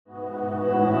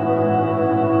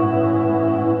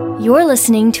You're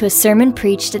listening to a sermon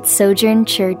preached at Sojourn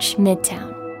Church,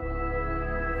 Midtown.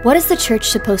 What is the church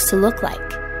supposed to look like?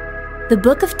 The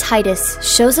book of Titus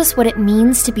shows us what it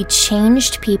means to be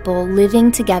changed people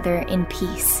living together in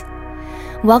peace.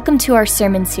 Welcome to our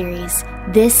sermon series,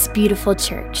 This Beautiful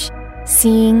Church,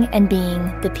 Seeing and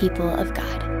Being the People of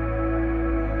God.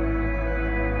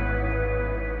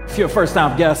 If you're a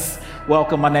first-time guest,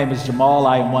 welcome. My name is Jamal.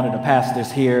 I am one of the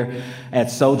pastors here at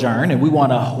Sojourn, and we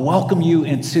want to welcome you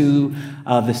into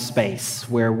this space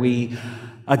where we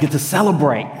get to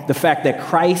celebrate the fact that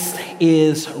Christ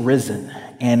is risen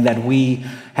and that we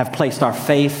have placed our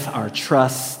faith, our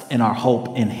trust, and our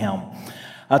hope in Him.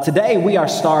 Today, we are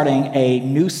starting a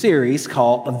new series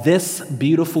called This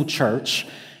Beautiful Church,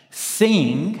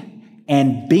 Seeing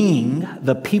and Being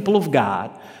the People of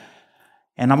God.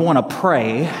 And I want to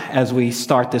pray as we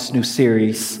start this new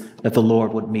series that the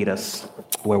Lord would meet us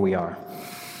where we are.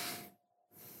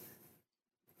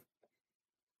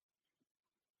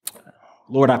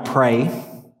 Lord, I pray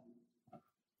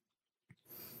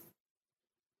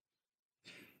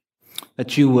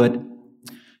that you would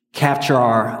capture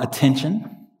our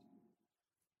attention,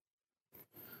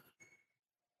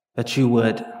 that you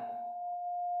would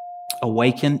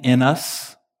awaken in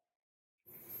us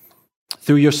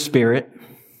through your Spirit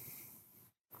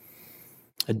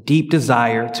a deep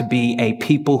desire to be a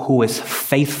people who is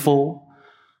faithful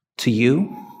to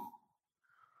you,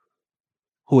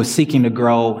 who is seeking to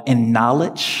grow in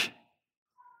knowledge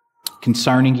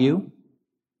concerning you,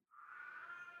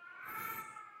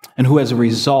 and who as a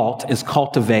result is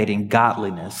cultivating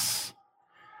godliness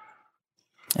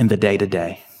in the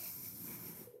day-to-day.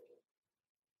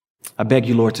 I beg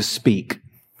you, Lord, to speak,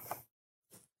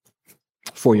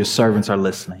 for your servants are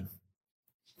listening.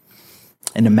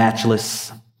 In the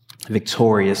matchless,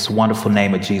 victorious, wonderful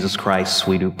name of Jesus Christ,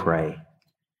 we do pray.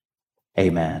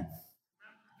 Amen.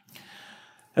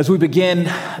 As we begin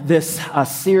this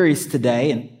series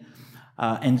today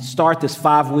and start this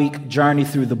 5-week journey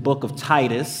through the book of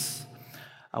Titus,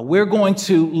 we're going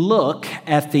to look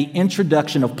at the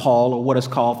introduction of Paul, or what is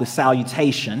called the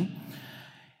salutation.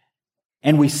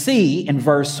 And we see in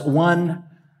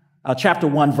chapter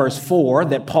 1, verse 4,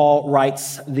 that Paul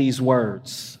writes these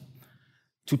words: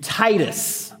 "To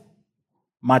Titus,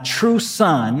 my true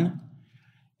son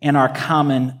in our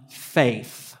common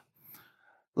faith."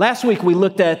 Last week, we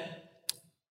looked at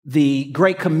the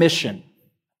Great Commission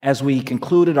as we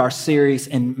concluded our series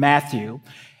in Matthew.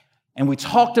 And we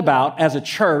talked about, as a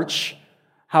church,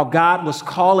 how God was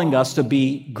calling us to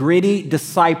be gritty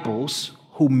disciples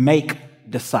who make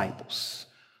disciples.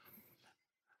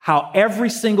 How every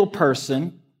single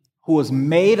person who is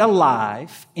made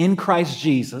alive in Christ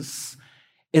Jesus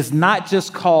is not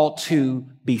just called to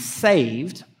be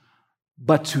saved,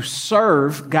 but to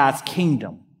serve God's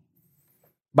kingdom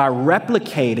by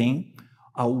replicating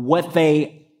what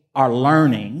they are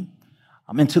learning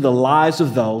into the lives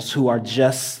of those who are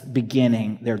just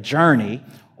beginning their journey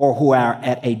or who are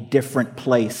at a different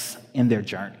place in their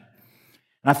journey.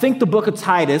 And I think the book of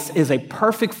Titus is a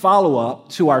perfect follow-up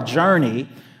to our journey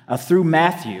through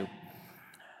Matthew.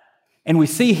 And we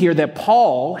see here that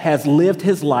Paul has lived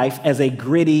his life as a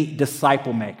gritty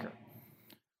disciple maker.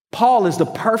 Paul is the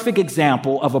perfect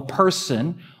example of a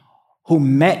person who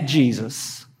met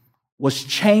Jesus, was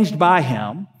changed by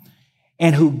him,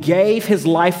 and who gave his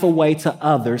life away to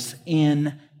others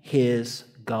in his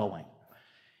going.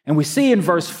 And we see in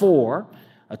verse 4,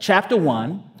 chapter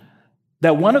 1,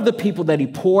 that one of the people that he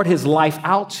poured his life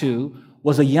out to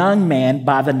was a young man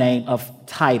by the name of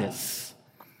Titus.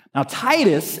 Now,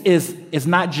 Titus is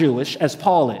not Jewish, as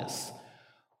Paul is.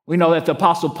 We know that the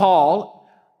Apostle Paul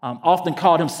often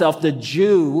called himself the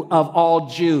Jew of all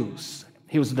Jews.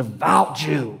 He was a devout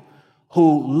Jew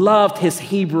who loved his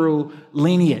Hebrew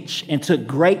lineage and took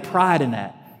great pride in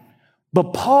that.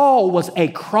 But Paul was a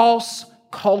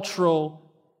cross-cultural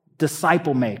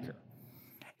disciple maker.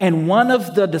 And one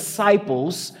of the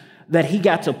disciples that he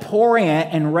got to pour in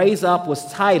and raise up was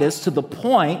Titus, to the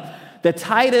point that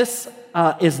Titus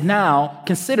is now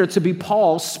considered to be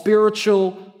Paul's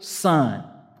spiritual son.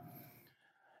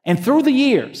 And through the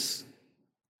years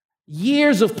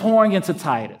of pouring into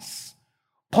Titus,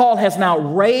 Paul has now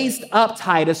raised up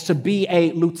Titus to be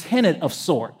a lieutenant of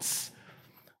sorts.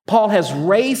 Paul has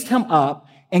raised him up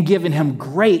and given him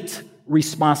great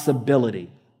responsibility.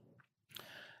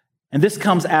 And this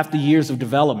comes after years of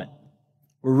development.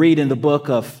 We read in the book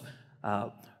of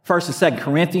 1st and 2nd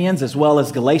Corinthians, as well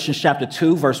as Galatians chapter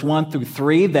 2, verse 1 through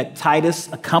 3, that Titus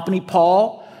accompanied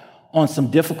Paul on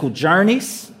some difficult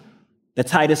journeys, that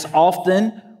Titus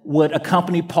often would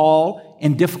accompany Paul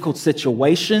in difficult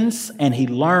situations, and he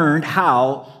learned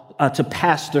how to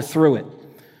pastor through it.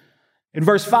 In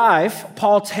verse 5,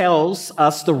 Paul tells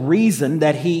us the reason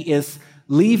that he is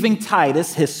leaving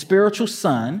Titus, his spiritual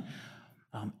son,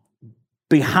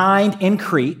 behind in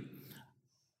Crete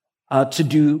to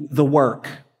do the work.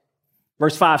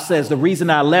 Verse 5 says, the reason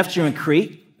I left you in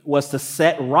Crete was to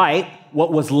set right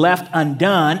what was left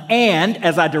undone, and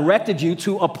as I directed you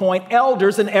to appoint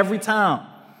elders in every town.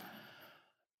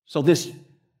 So this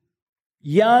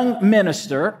young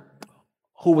minister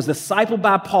who was discipled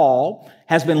by Paul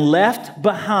has been left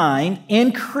behind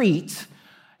in Crete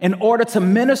in order to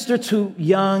minister to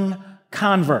young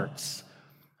converts.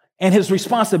 And his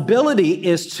responsibility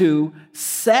is to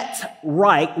set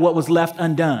right what was left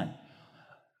undone,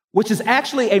 which is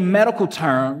actually a medical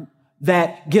term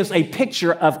that gives a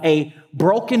picture of a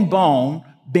broken bone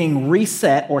being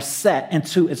reset or set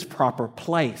into its proper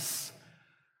place.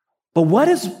 But what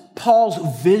is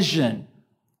Paul's vision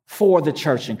for the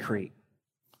church in Crete?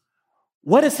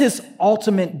 What is his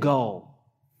ultimate goal?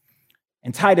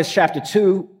 In Titus chapter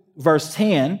 2, verse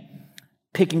 10,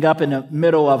 picking up in the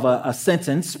middle of a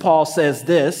sentence, Paul says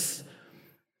this,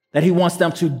 that he wants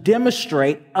them to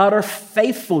demonstrate utter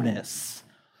faithfulness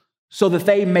so that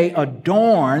they may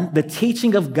adorn the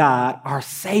teaching of God, our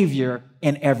Savior,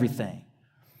 in everything.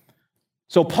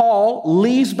 So Paul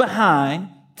leaves behind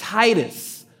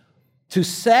Titus to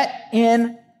set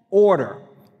in order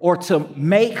or to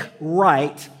make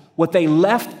right what they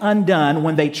left undone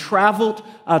when they traveled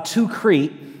to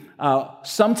Crete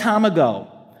some time ago.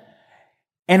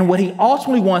 And what he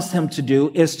ultimately wants him to do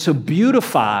is to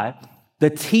beautify the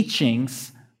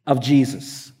teachings of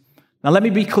Jesus. Now, let me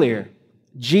be clear.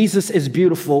 Jesus is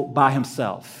beautiful by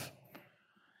himself.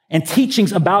 And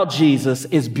teachings about Jesus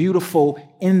is beautiful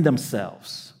in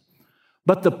themselves.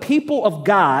 But the people of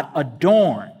God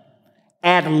adorn,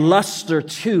 add luster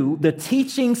to the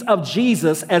teachings of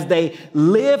Jesus as they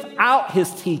live out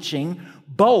his teaching,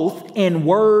 both in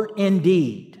word and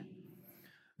deed.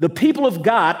 The people of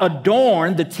God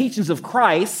adorn the teachings of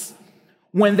Christ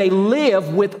when they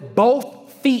live with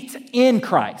both feet in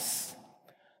Christ,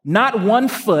 not one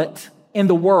foot in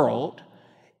the world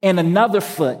and another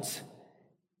foot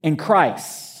in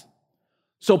Christ.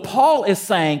 So Paul is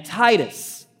saying,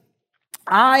 Titus,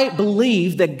 I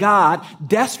believe that God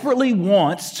desperately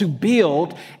wants to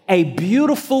build a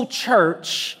beautiful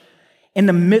church in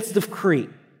the midst of Crete.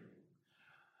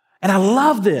 And I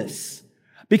love this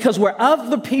because where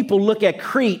other people look at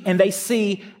Crete and they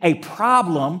see a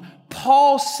problem,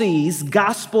 Paul sees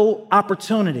gospel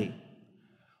opportunity.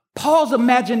 Paul's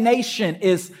imagination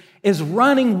is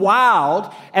running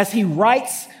wild as he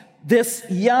writes this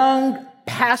young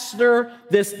pastor,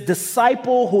 this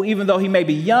disciple who, even though he may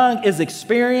be young, is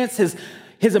experienced.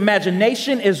 His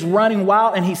imagination is running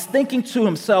wild, and he's thinking to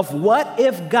himself, what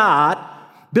if God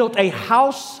built a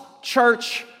house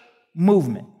church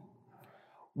movement?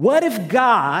 What if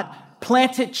God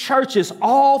planted churches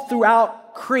all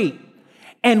throughout Crete?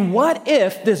 And what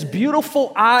if this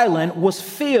beautiful island was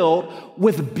filled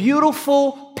with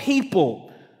beautiful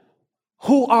people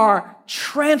who are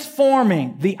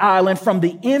transforming the island from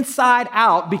the inside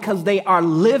out because they are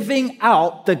living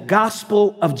out the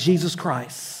gospel of Jesus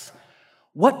Christ?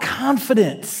 What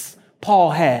confidence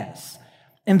Paul has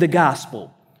in the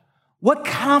gospel. What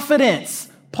confidence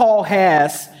Paul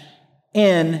has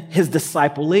in his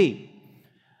disciplee.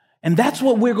 And that's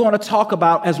what we're going to talk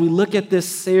about as we look at this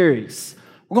series.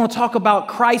 We're going to talk about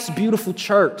Christ's beautiful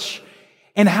church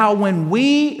and how when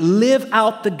we live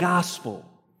out the gospel,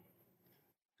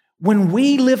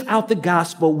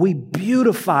 we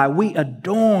beautify, we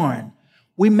adorn,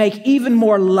 we make even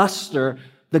more luster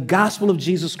the gospel of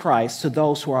Jesus Christ to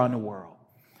those who are in the world.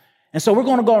 And so we're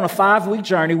going to go on a 5-week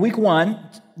journey. Week 1,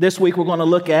 this week, we're going to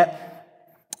look at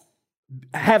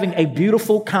having a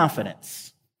beautiful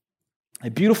confidence. A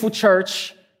beautiful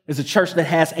church is a church that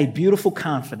has a beautiful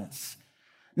confidence.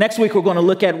 Next week, we're going to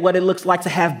look at what it looks like to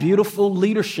have beautiful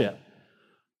leadership.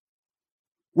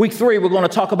 Week 3, we're going to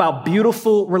talk about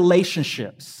beautiful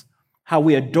relationships, how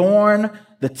we adorn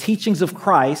the teachings of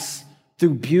Christ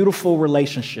through beautiful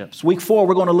relationships. Week 4,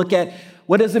 we're going to look at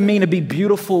what does it mean to be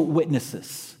beautiful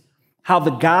witnesses, how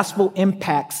the gospel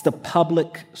impacts the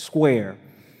public square.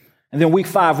 And then week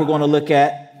 5, we're going to look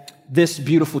at this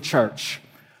beautiful church,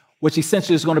 which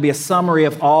essentially is going to be a summary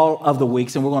of all of the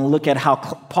weeks. And we're going to look at how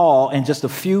Paul, in just a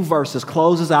few verses,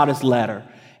 closes out his letter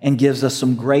and gives us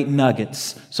some great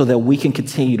nuggets so that we can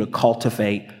continue to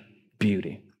cultivate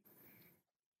beauty.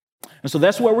 And so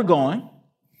that's where we're going.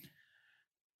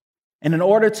 And in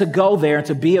order to go there and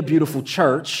to be a beautiful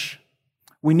church,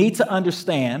 we need to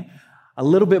understand a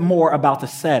little bit more about the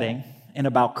setting and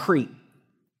about Crete.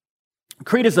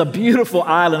 Crete is a beautiful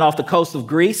island off the coast of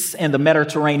Greece in the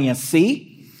Mediterranean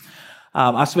Sea.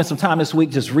 I spent some time this week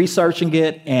just researching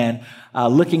it and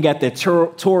looking at the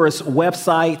tourist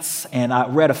websites, and I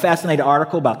read a fascinating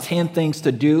article about 10 things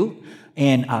to do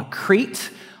in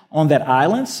Crete on that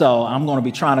island. So I'm going to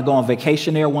be trying to go on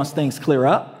vacation there once things clear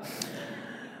up.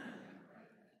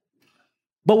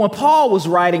 But when Paul was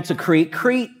writing to Crete,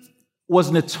 Crete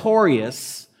was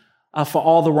notorious for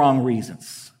all the wrong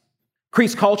reasons.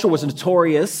 Crete's culture was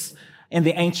notorious in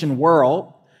the ancient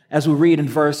world, as we read in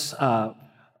verse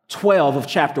 12 of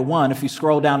chapter 1. If you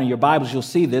scroll down in your Bibles, you'll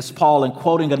see this. Paul, in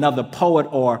quoting another poet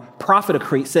or prophet of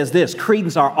Crete, says this: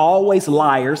 Cretans are always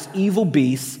liars, evil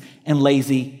beasts, and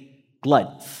lazy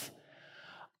gluttons.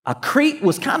 Crete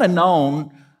was kind of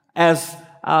known as,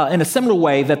 in a similar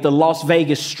way, that the Las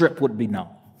Vegas Strip would be known.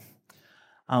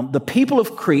 The people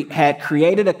of Crete had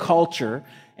created a culture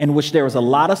in which there was a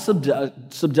lot of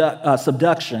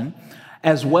subduction,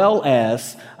 as well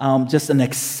as just an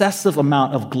excessive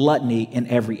amount of gluttony in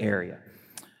every area.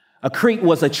 Crete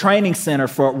was a training center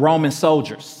for Roman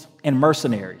soldiers and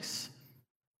mercenaries.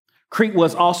 Crete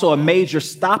was also a major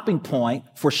stopping point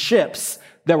for ships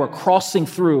that were crossing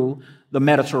through the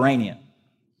Mediterranean.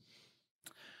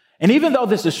 And even though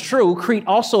this is true, Crete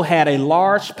also had a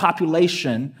large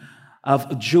population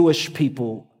of Jewish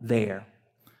people there.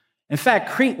 In fact,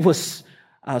 Crete was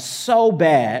so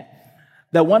bad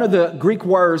that one of the Greek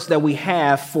words that we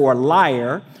have for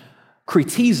liar,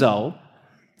 kritizo,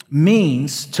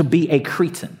 means to be a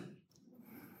Cretan.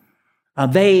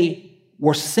 They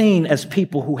were seen as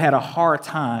people who had a hard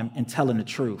time in telling the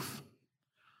truth.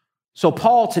 So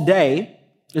Paul today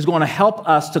is going to help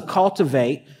us to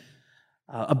cultivate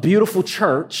a beautiful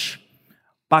church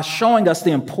by showing us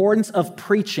the importance of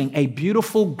preaching a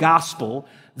beautiful gospel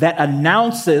that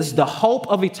announces the hope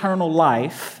of eternal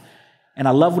life, and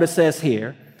I love what it says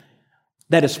here,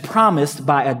 that is promised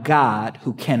by a God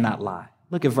who cannot lie.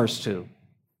 Look at verse 2.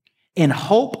 In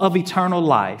hope of eternal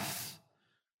life,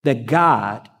 by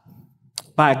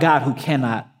a God who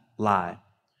cannot lie.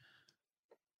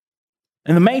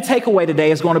 And the main takeaway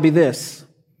today is going to be this: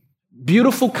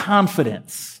 beautiful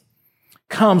confidence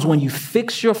comes when you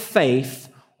fix your faith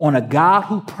on a God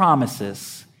who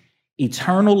promises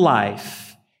eternal life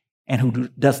and who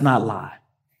does not lie.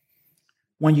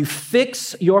 When you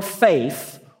fix your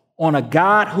faith on a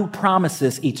God who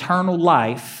promises eternal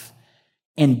life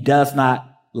and does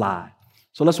not lie.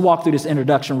 So let's walk through this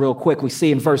introduction real quick. We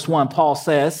see in verse 1, Paul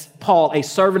says, Paul, a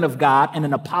servant of God and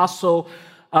an apostle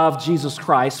of Jesus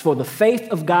Christ, for the faith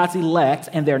of God's elect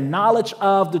and their knowledge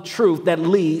of the truth that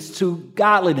leads to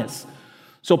godliness.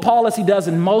 So Paul, as he does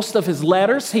in most of his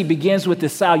letters, he begins with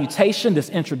this salutation, this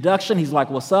introduction. He's like,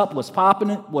 what's up? What's popping?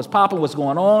 What's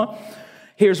going on?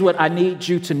 Here's what I need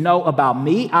you to know about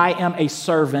me. I am a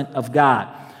servant of God.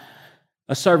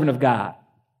 A servant of God.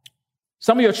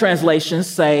 Some of your translations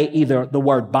say either the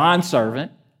word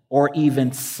bondservant or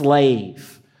even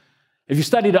slave. If you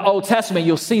study the Old Testament,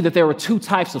 you'll see that there were two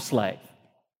types of slave.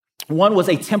 One was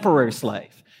a temporary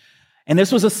slave. And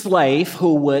this was a slave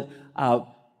who would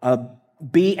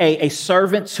be a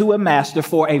servant to a master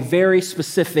for a very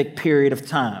specific period of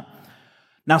time.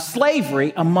 Now,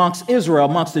 slavery amongst Israel,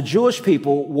 amongst the Jewish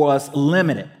people, was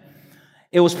limited.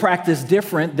 It was practiced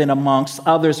different than amongst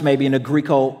others, maybe in the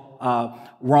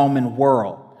Greco-Roman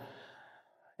world.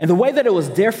 And the way that it was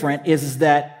different is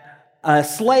that a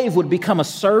slave would become a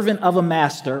servant of a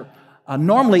master,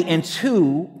 normally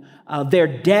until their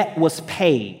debt was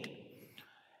paid.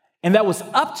 And that was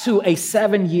up to a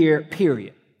 7-year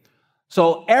period.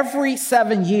 So every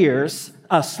 7 years,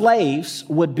 slaves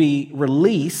would be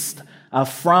released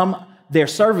from their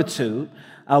servitude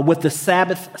with the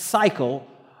Sabbath cycle,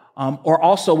 or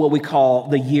also what we call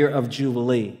the year of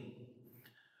Jubilee.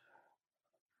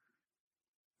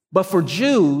 But for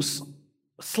Jews,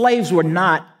 slaves were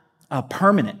not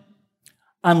permanent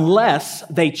unless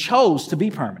they chose to be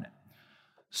permanent.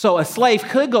 So a slave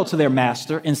could go to their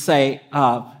master and say,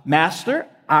 Master,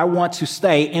 I want to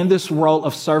stay in this role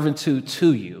of servitude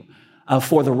to you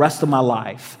for the rest of my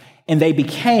life. And they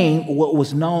became what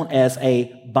was known as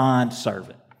a bond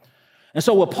servant. And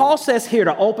so what Paul says here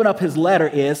to open up his letter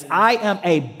is, I am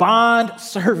a bond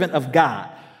servant of God,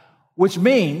 which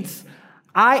means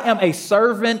I am a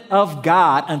servant of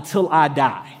God until I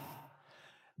die.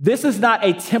 This is not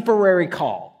a temporary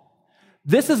call.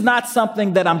 This is not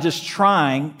something that I'm just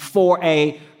trying for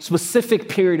a specific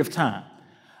period of time.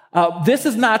 This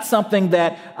is not something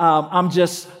that I'm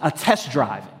just test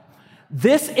driving.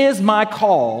 This is my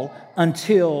call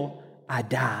until I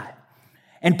die.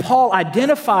 And Paul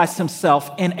identifies himself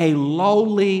in a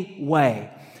lowly way,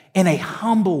 in a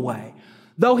humble way,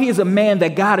 Though he is a man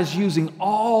that God is using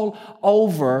all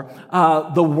over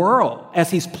the world as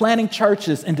he's planting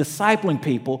churches and discipling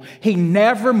people, he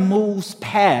never moves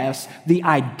past the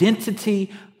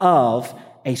identity of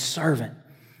a servant.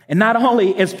 And not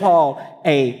only is Paul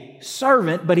a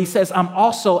servant, but he says, I'm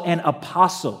also an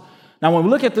apostle. Now, when we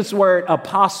look at this word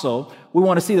apostle, we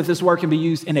want to see that this word can be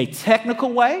used in a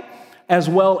technical way as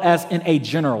well as in a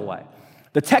general way.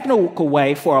 The technical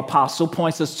way for apostle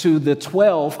points us to the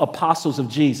 12 apostles of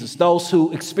Jesus, those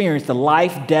who experienced the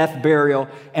life, death, burial,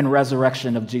 and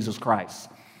resurrection of Jesus Christ.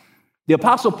 The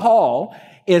apostle Paul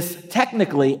is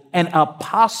technically an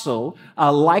apostle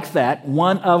like that,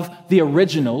 one of the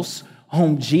originals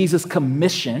whom Jesus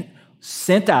commissioned,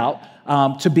 sent out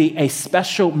to be a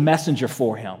special messenger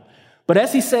for him. But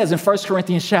as he says in 1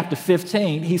 Corinthians chapter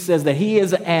 15, he says that he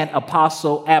is an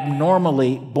apostle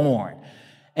abnormally born.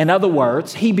 In other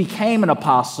words, he became an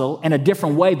apostle in a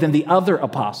different way than the other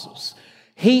apostles.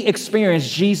 He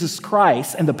experienced Jesus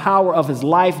Christ and the power of his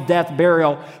life, death,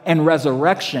 burial, and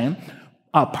resurrection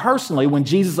personally when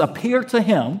Jesus appeared to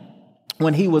him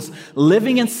when he was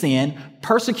living in sin,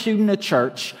 persecuting the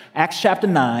church, Acts chapter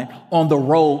 9, on the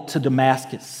road to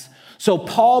Damascus. So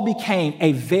Paul became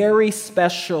a very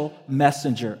special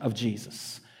messenger of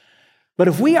Jesus. But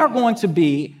if we are going to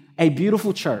be a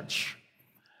beautiful church,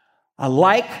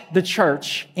 like the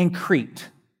church in Crete,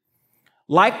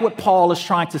 like what Paul is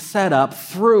trying to set up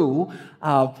through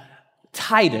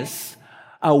Titus,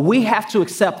 we have to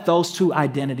accept those two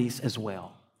identities as well.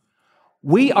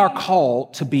 We are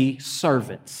called to be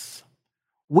servants.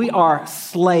 We are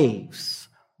slaves,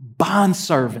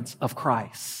 bondservants of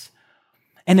Christ.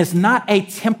 And it's not a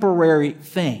temporary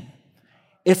thing.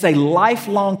 It's a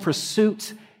lifelong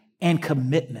pursuit and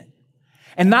commitment.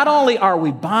 And not only are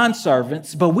we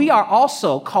bondservants, but we are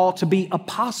also called to be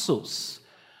apostles,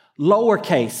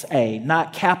 lowercase a,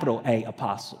 not capital A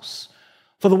apostles.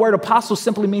 For the word apostle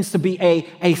simply means to be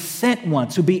a sent one,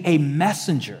 to be a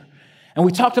messenger. And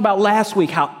we talked about last week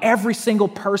how every single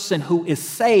person who is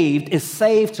saved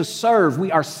to serve.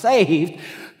 We are saved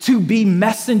to be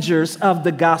messengers of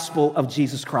the gospel of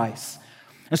Jesus Christ.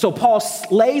 And so Paul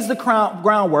lays the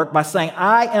groundwork by saying,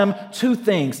 I am two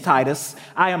things, Titus.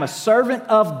 I am a servant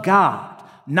of God,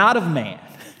 not of man.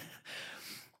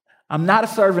 I'm not a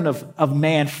servant of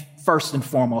man first and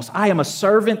foremost. I am a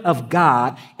servant of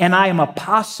God, and I am an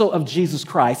apostle of Jesus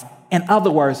Christ. In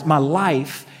other words, my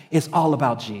life is all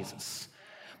about Jesus.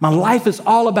 My life is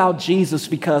all about Jesus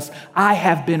because I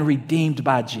have been redeemed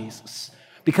by Jesus.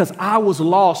 Because I was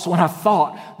lost when I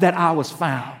thought that I was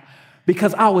found.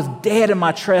 Because I was dead in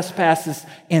my trespasses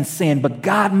and sin, but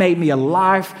God made me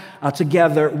alive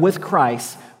together with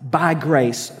Christ by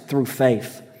grace through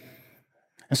faith.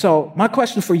 And so my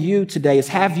question for you today is,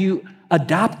 have you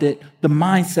adopted the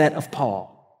mindset of Paul?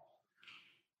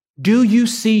 Do you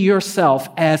see yourself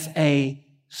as a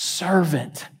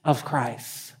servant of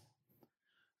Christ?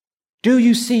 Do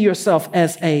you see yourself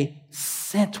as a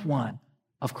sent one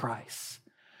of Christ?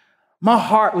 My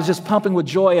heart was just pumping with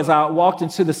joy as I walked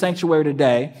into the sanctuary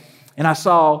today, and I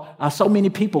saw so many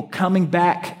people coming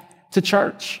back to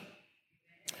church.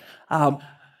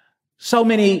 So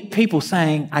many people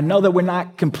saying, I know that we're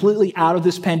not completely out of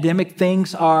this pandemic.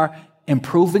 Things are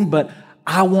improving, but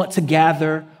I want to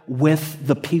gather with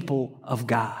the people of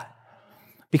God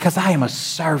because I am a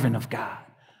servant of God.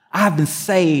 I have been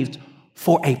saved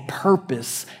for a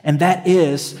purpose, and that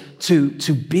is to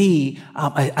be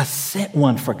a sent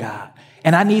one for God.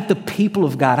 And I need the people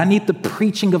of God. I need the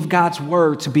preaching of God's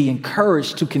word to be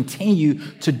encouraged to continue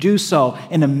to do so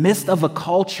in the midst of a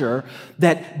culture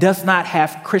that does not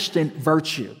have Christian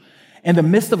virtue. In the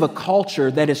midst of a culture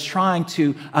that is trying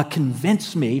to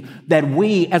convince me that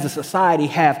we as a society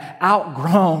have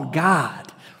outgrown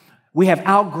God. We have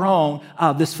outgrown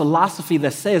this philosophy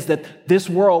that says that this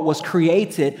world was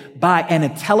created by an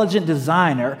intelligent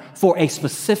designer for a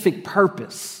specific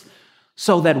purpose,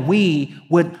 so that we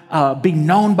would be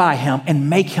known by him and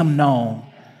make him known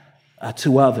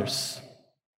to others.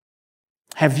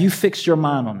 Have you fixed your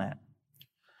mind on that?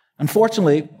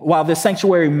 Unfortunately, while this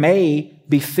sanctuary may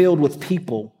be filled with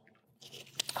people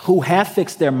who have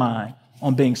fixed their mind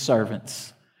on being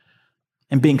servants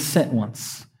and being sent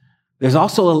ones, there's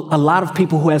also a lot of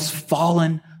people who has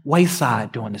fallen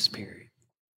wayside during this period.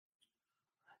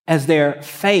 As their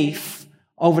faith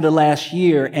over the last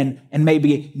year and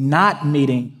maybe not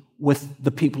meeting with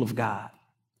the people of God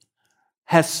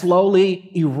has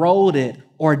slowly eroded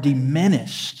or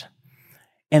diminished.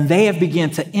 And they have begun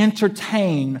to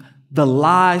entertain the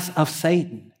lies of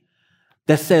Satan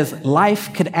that says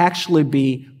life could actually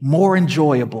be more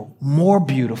enjoyable, more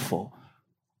beautiful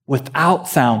without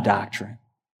sound doctrine,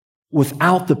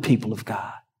 without the people of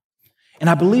God. And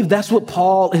I believe that's what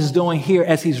Paul is doing here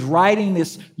as he's writing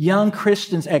this young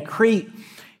Christians at Crete.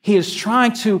 He is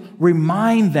trying to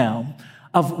remind them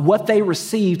of what they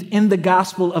received in the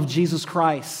gospel of Jesus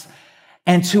Christ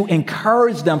and to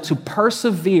encourage them to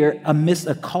persevere amidst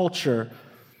a culture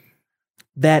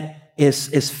that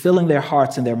is filling their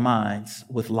hearts and their minds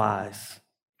with lies.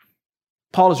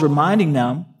 Paul is reminding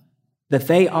them that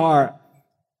they are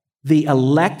the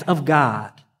elect of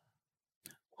God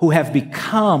who have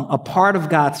become a part of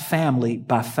God's family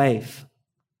by faith.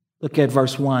 Look at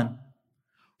verse 1.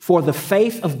 For the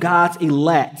faith of God's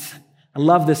elect, I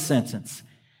love this sentence,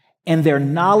 and their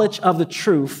knowledge of the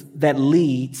truth that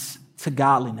leads to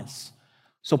godliness.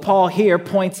 So Paul here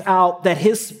points out that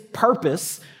his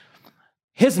purpose,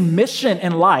 his mission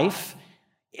in life,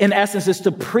 in essence, is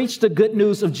to preach the good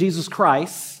news of Jesus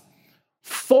Christ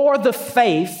for the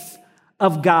faith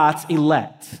of God's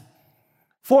elect,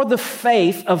 for the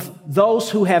faith of those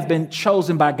who have been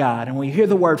chosen by God. And when you hear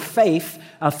the word faith,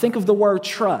 think of the word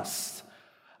trust.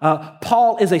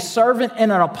 Paul is a servant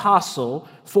and an apostle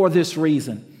for this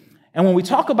reason. And when we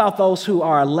talk about those who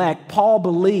are elect, Paul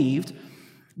believed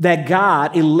that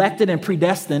God elected and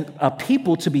predestined a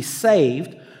people to be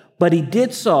saved, but he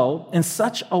did so in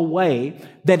such a way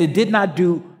that it did not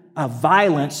do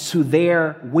violence to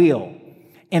their will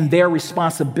and their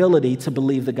responsibility to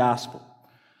believe the gospel.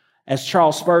 As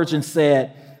Charles Spurgeon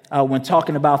said when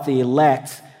talking about the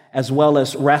elect, as well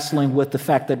as wrestling with the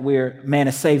fact that man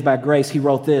is saved by grace, he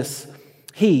wrote this: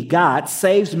 He, God,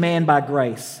 saves man by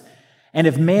grace, and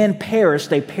if men perish,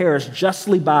 they perish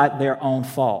justly by their own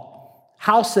fault.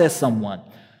 How, says someone,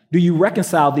 do you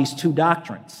reconcile these two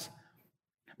doctrines?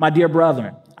 My dear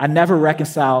brethren, I never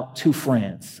reconcile two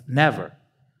friends, never.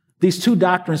 These two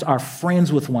doctrines are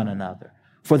friends with one another,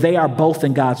 for they are both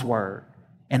in God's word,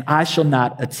 and I shall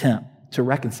not attempt to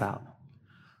reconcile them.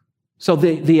 So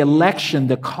the election,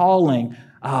 the calling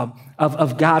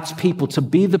of God's people to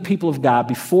be the people of God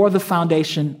before the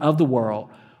foundation of the world,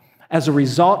 as a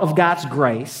result of God's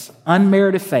grace,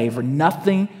 unmerited favor,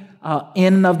 nothing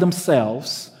in and of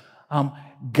themselves,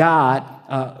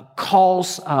 God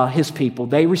calls his people.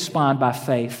 They respond by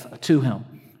faith to him.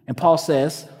 And Paul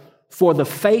says, for the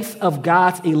faith of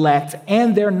God's elect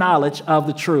and their knowledge of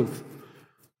the truth.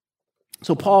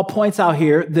 So Paul points out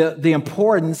here the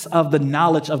importance of the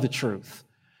knowledge of the truth.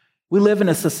 We live in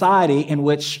a society in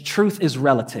which truth is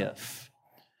relative.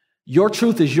 Your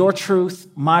truth is your truth.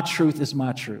 My truth is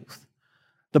my truth.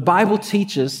 The Bible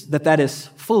teaches that is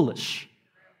foolish,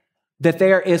 that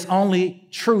there is only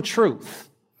true truth,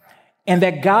 and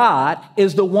that God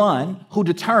is the one who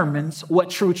determines what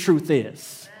true truth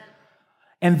is.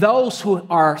 And those who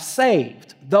are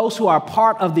saved, those who are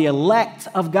part of the elect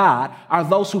of God, are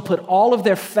those who put all of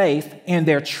their faith and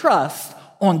their trust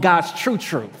on God's true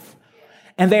truth.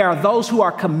 And they are those who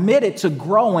are committed to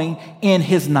growing in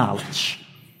his knowledge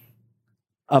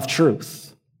of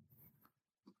truth.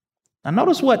 Now,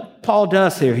 notice what Paul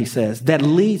does here, he says, that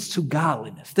leads to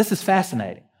godliness. This is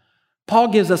fascinating. Paul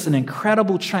gives us an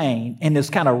incredible chain in this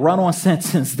kind of run-on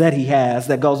sentence that he has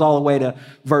that goes all the way to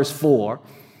verse 4.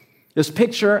 This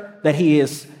picture that he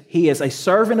is a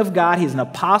servant of God, he's an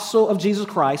apostle of Jesus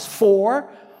Christ for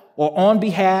or on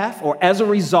behalf or as a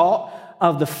result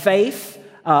of the faith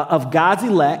of God's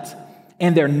elect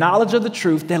and their knowledge of the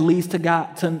truth that leads to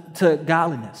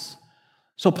godliness.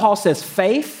 So Paul says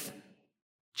faith,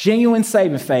 genuine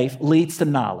saving faith, leads to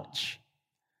knowledge.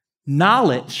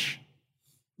 Knowledge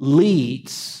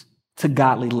leads to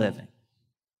godly living.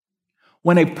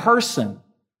 When a person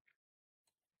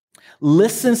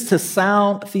listens to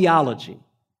sound theology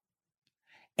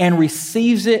and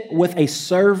receives it with a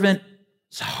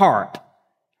servant's heart,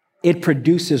 it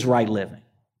produces right living.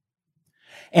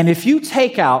 And if you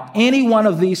take out any one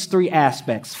of these three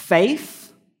aspects,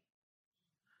 faith,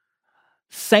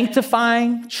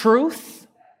 sanctifying truth,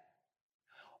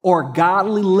 or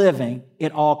godly living,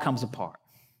 it all comes apart.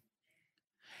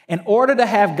 In order to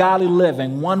have godly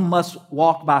living, one must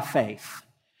walk by faith.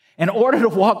 In order to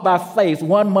walk by faith,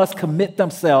 one must commit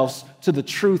themselves to the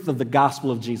truth of the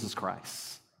gospel of Jesus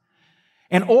Christ.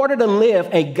 In order to live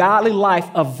a godly life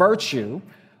of virtue,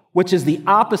 which is the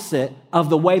opposite of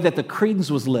the way that the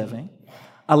Cretans was living,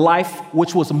 a life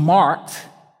which was marked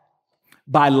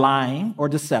by lying or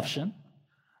deception,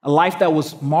 a life that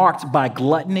was marked by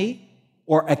gluttony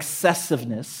or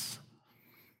excessiveness,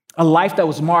 a life that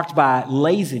was marked by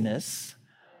laziness.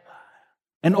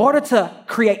 In order to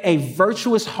create a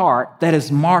virtuous heart that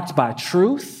is marked by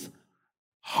truth,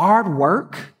 hard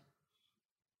work,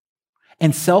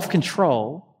 and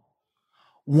self-control,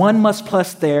 one must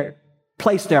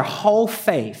place their whole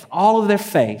faith, all of their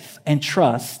faith and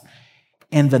trust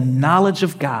in the knowledge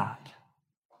of God.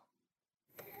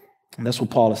 And that's what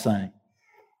Paul is saying.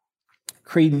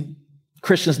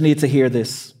 Christians need to hear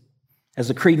this, as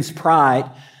the Cretans'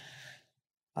 pride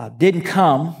didn't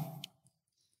come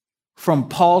from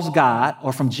Paul's God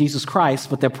or from Jesus Christ,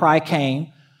 but their pride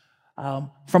came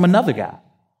from another god,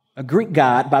 a Greek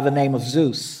god by the name of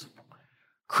Zeus.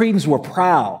 Cretans were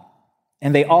proud,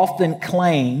 and they often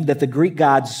claimed that the Greek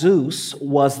god Zeus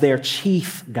was their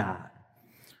chief god.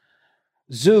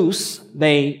 Zeus,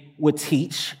 they would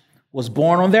teach, was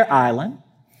born on their island,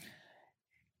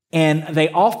 and they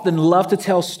often loved to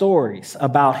tell stories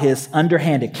about his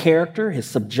underhanded character, his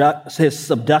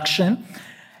subduction,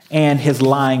 and his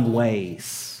lying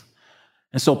ways.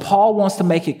 And so Paul wants to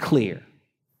make it clear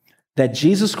that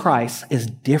Jesus Christ is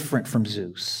different from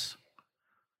Zeus,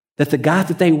 that the God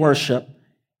that they worship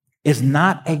is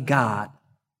not a God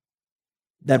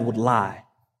that would lie.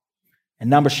 In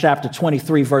Numbers chapter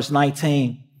 23, verse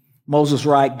 19, Moses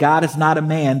writes, God is not a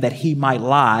man that he might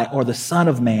lie, or the son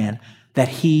of man that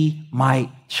he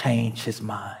might change his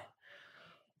mind.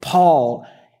 Paul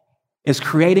is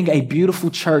creating a beautiful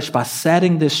church by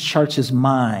setting this church's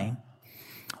mind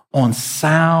on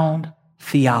sound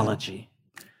theology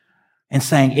and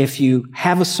saying, if you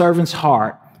have a servant's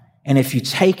heart and if you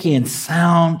take in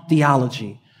sound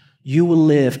theology, you will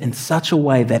live in such a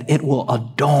way that it will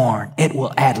adorn, it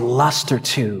will add luster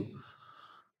to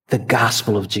the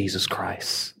gospel of Jesus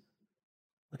Christ.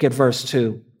 Look at verse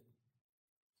 2.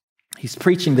 He's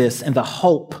preaching this in the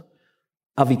hope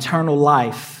of eternal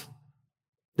life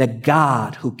that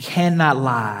God, who cannot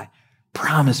lie,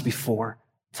 promised before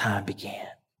time began.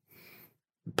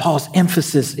 Paul's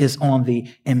emphasis is on the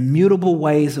immutable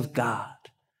ways of God,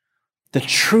 the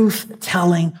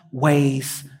truth-telling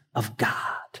ways of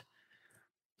God.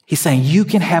 He's saying you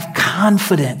can have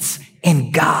confidence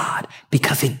in God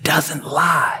because he doesn't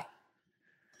lie.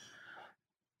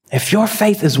 If your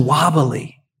faith is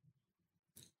wobbly,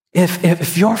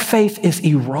 if your faith is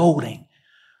eroding,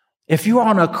 if you're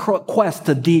on a quest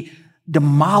to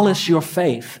demolish your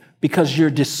faith because you're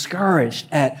discouraged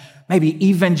at maybe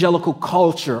evangelical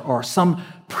culture or some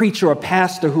preacher or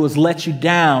pastor who has let you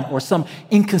down or some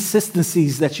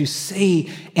inconsistencies that you see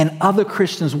in other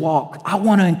Christians' walk, I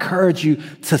want to encourage you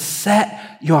to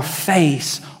set your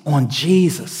face on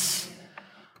Jesus,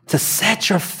 to set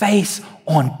your face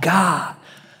on God,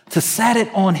 to set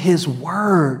it on his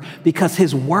word, because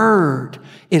his word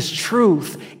is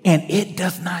truth and it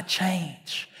does not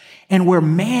change. And where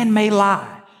man may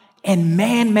lie and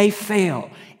man may fail,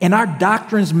 and our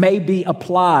doctrines may be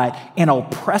applied in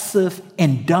oppressive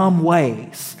and dumb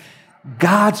ways,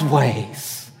 God's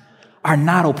ways are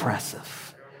not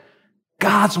oppressive.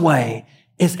 God's way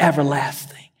is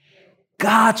everlasting.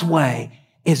 God's way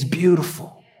is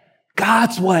beautiful.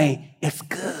 God's way is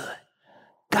good.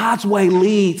 God's way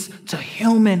leads to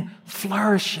human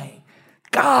flourishing.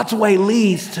 God's way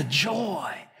leads to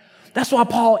joy. That's why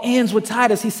Paul ends with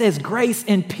Titus. He says, grace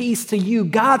and peace to you.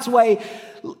 God's way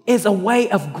is a way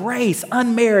of grace,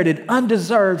 unmerited,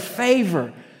 undeserved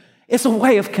favor. It's a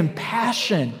way of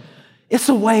compassion. It's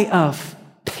a way of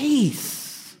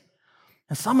peace.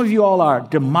 And some of you all are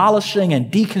demolishing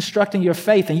and deconstructing your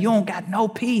faith, and you don't got no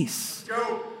peace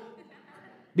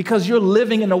because you're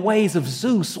living in the ways of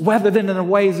Zeus rather than in the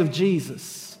ways of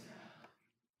Jesus.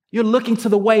 You're looking to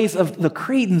the ways of the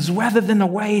Cretans rather than the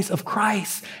ways of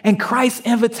Christ. And Christ's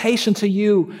invitation to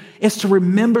you is to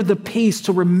remember the peace,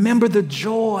 to remember the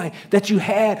joy that you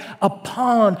had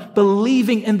upon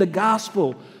believing in the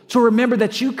gospel, to remember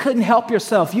that you couldn't help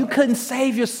yourself, you couldn't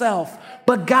save yourself,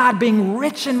 but God, being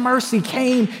rich in mercy,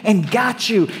 came and got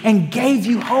you and gave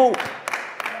you hope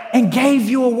and gave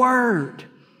you a word.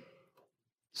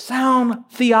 Sound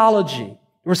theology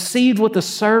received with a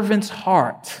servant's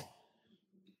heart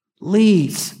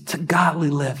leads to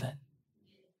godly living.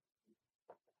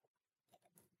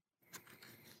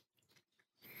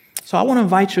 So I want to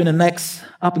invite you in the next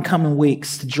up and coming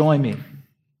weeks to join me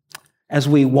as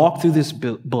we walk through this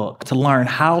book to learn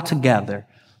how together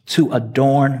to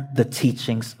adorn the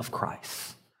teachings of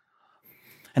Christ.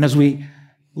 And as we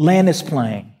land this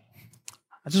plane,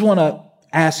 I just want to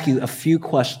ask you a few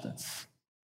questions.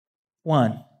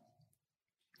 One,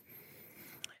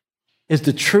 is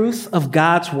the truth of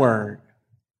God's word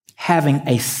having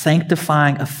a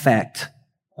sanctifying effect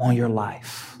on your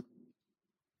life?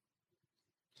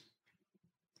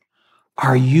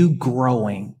 Are you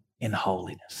growing in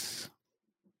holiness?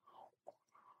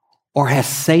 Or has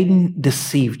Satan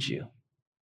deceived you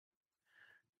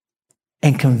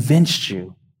and convinced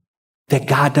you that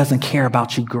God doesn't care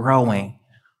about you growing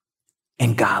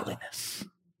in godliness?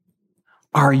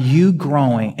 Are you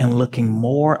growing and looking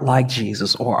more like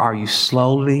Jesus, or are you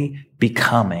slowly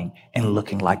becoming and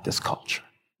looking like this culture?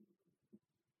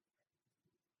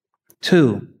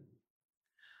 2,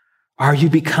 are you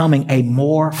becoming a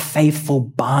more faithful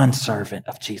bondservant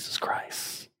of Jesus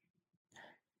Christ?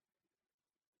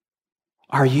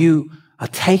 Are you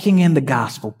taking in the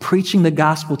gospel, preaching the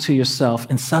gospel to yourself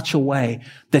in such a way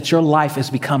that your life is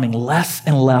becoming less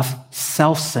and less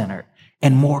self-centered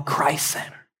and more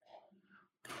Christ-centered?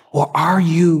 Or are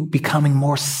you becoming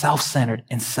more self-centered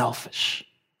and selfish?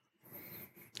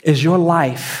 Is your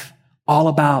life all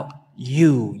about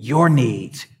you, your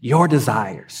needs, your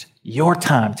desires, your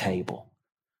timetable,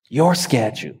 your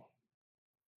schedule,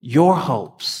 your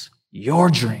hopes, your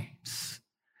dreams?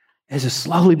 Is it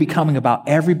slowly becoming about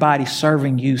everybody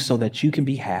serving you so that you can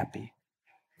be happy?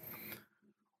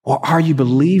 Or are you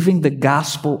believing the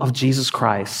gospel of Jesus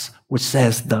Christ, which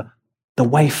says the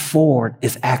way forward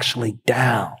is actually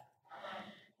down?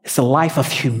 It's a life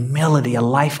of humility, a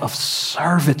life of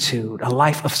servitude, a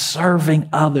life of serving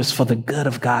others for the good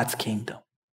of God's kingdom.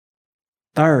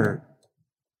 3rd,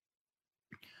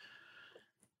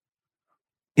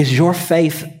 is your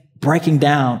faith breaking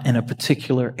down in a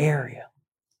particular area?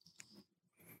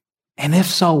 And if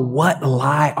so, what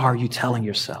lie are you telling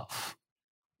yourself?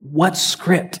 What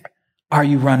script are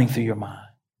you running through your mind?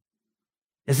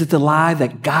 Is it the lie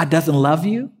that God doesn't love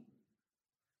you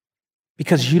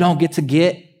because you don't get to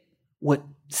get what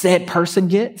said person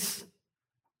gets?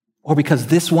 Or because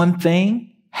this one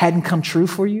thing hadn't come true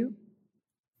for you?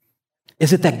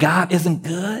 Is it that God isn't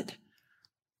good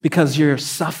because you're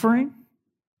suffering?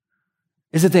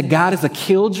 Is it that God is a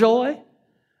killjoy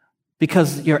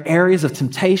because your areas of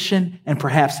temptation and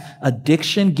perhaps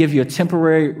addiction give you a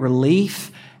temporary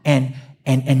relief and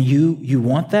you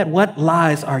want that? What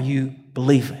lies are you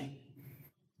believing?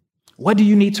 What do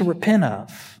you need to repent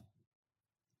of?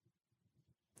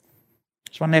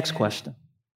 That's my next question.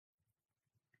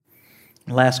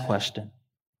 Last question.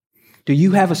 Do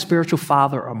you have a spiritual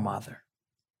father or mother?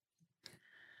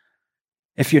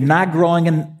 If you're not growing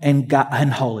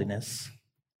in holiness,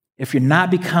 if you're not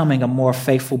becoming a more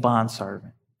faithful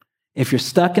bondservant, if you're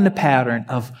stuck in the pattern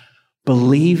of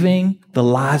believing the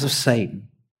lies of Satan,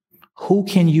 who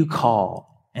can you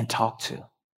call and talk to?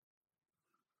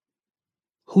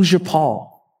 Who's your Paul?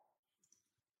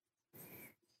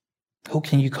 Who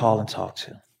can you call and talk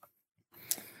to?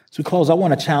 As we close, I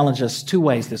want to challenge us 2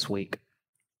 ways this week.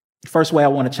 The first way I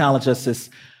want to challenge us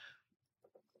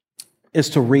is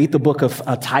to read the book of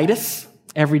Titus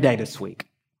every day this week.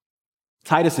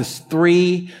 Titus is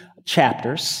 3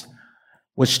 chapters,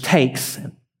 which takes,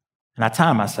 and I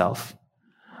time myself,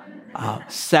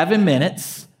 7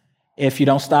 minutes if you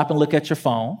don't stop and look at your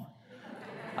phone,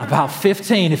 about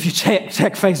 15 if you check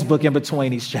Facebook in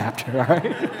between each chapter, all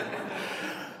right?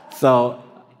 So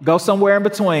go somewhere in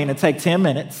between and take 10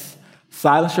 minutes,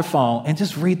 silence your phone, and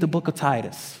just read the book of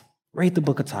Titus. Read the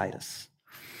book of Titus.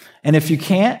 And if you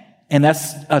can't, and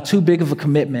that's too big of a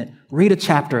commitment, read a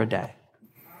chapter a day.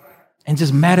 And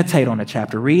just meditate on the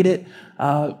chapter. Read it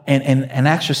and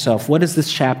ask yourself, what does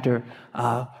this chapter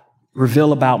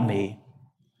reveal about me?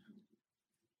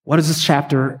 What does this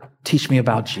chapter teach me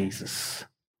about Jesus?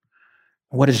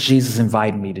 What is Jesus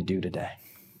inviting me to do today?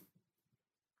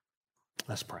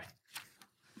 Let's pray.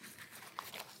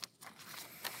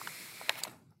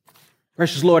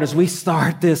 Gracious Lord, as we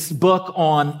start this book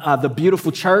on the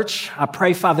beautiful church, I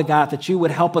pray, Father God, that you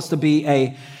would help us to be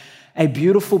a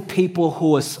beautiful people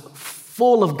who is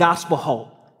full of gospel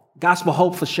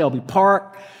hope for Shelby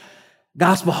Park,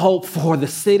 gospel hope for the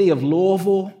city of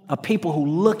Louisville, a people who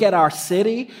look at our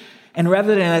city, and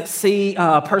rather than see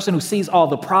a person who sees all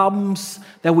the problems,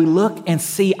 that we look and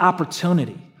see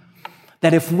opportunity.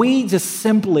 That if we just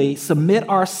simply submit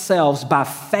ourselves by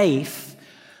faith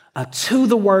to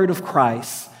the word of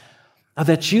Christ,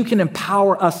 that you can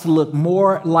empower us to look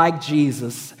more like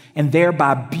Jesus and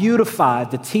thereby beautify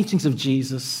the teachings of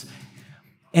Jesus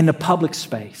in the public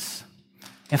space.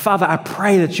 And Father, I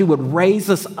pray that you would raise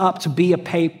us up to be a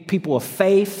people of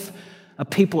faith, a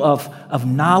people of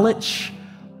knowledge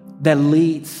that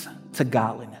leads to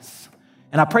godliness.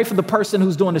 And I pray for the person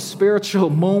who's doing the spiritual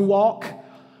moonwalk,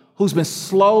 who's been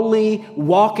slowly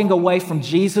walking away from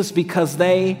Jesus because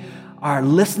they are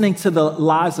listening to the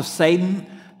lies of Satan,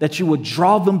 that you would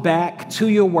draw them back to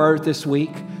your word this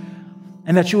week,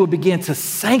 and that you would begin to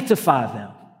sanctify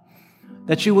them,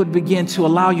 that you would begin to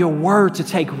allow your word to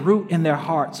take root in their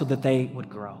heart so that they would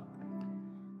grow.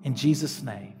 In Jesus'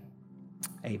 name,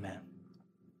 amen.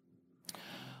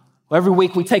 Well, every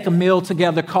week we take a meal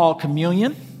together called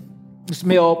communion. This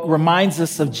meal reminds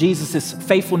us of Jesus'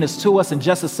 faithfulness to us. In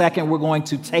just a second, we're going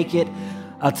to take it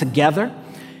together.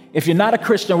 If you're not a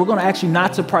Christian, we're going to ask you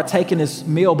not to partake in this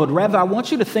meal, but rather I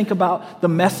want you to think about the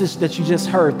message that you just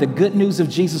heard, the good news of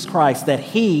Jesus Christ, that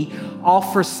he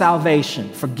offers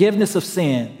salvation, forgiveness of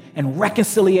sin, and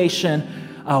reconciliation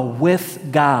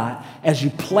with God as you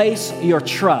place your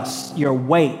trust, your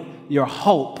weight, your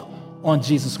hope on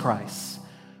Jesus Christ.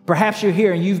 Perhaps you're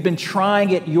here and you've been trying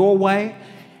it your way.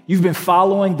 You've been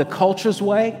following the culture's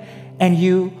way, and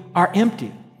you are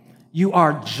empty. You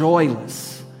are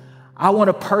joyless. I want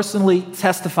to personally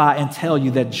testify and tell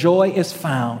you that joy is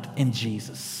found in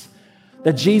Jesus.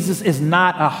 That Jesus is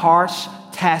not a harsh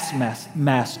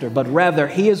taskmaster, but rather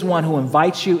he is one who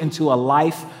invites you into a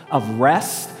life of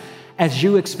rest as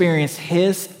you experience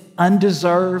his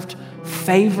undeserved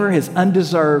favor, his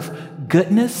undeserved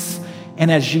goodness,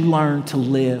 and as you learn to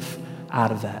live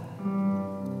out of that.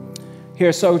 Here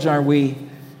at Sojourn, we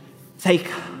take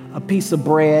a piece of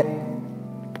bread,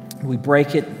 we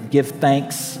break it, give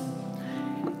thanks,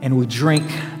 and we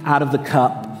drink out of the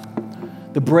cup.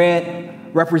 The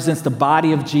bread represents the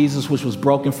body of Jesus, which was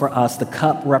broken for us. The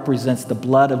cup represents the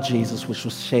blood of Jesus, which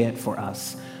was shed for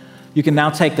us. You can now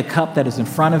take the cup that is in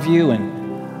front of you and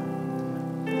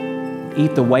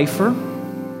eat the wafer.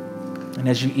 And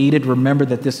as you eat it, remember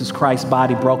that this is Christ's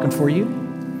body broken for you.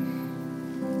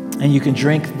 And you can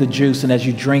drink the juice, and as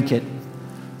you drink it,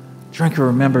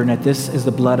 remembering that this is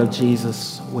the blood of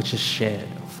Jesus, which is shed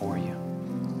for you.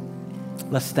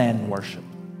 Let's stand and worship.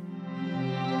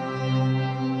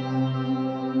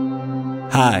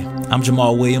 Hi, I'm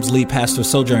Jamal Williams, lead pastor of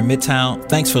Sojourn Midtown.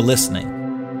 Thanks for listening.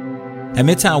 At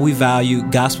Midtown, we value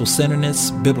gospel-centeredness,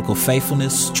 biblical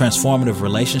faithfulness, transformative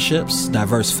relationships,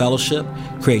 diverse fellowship,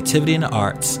 creativity in the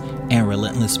arts, and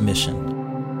relentless mission.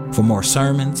 For more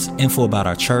sermons, info about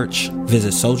our church,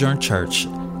 visit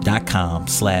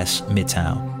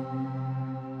sojournchurch.com/Midtown.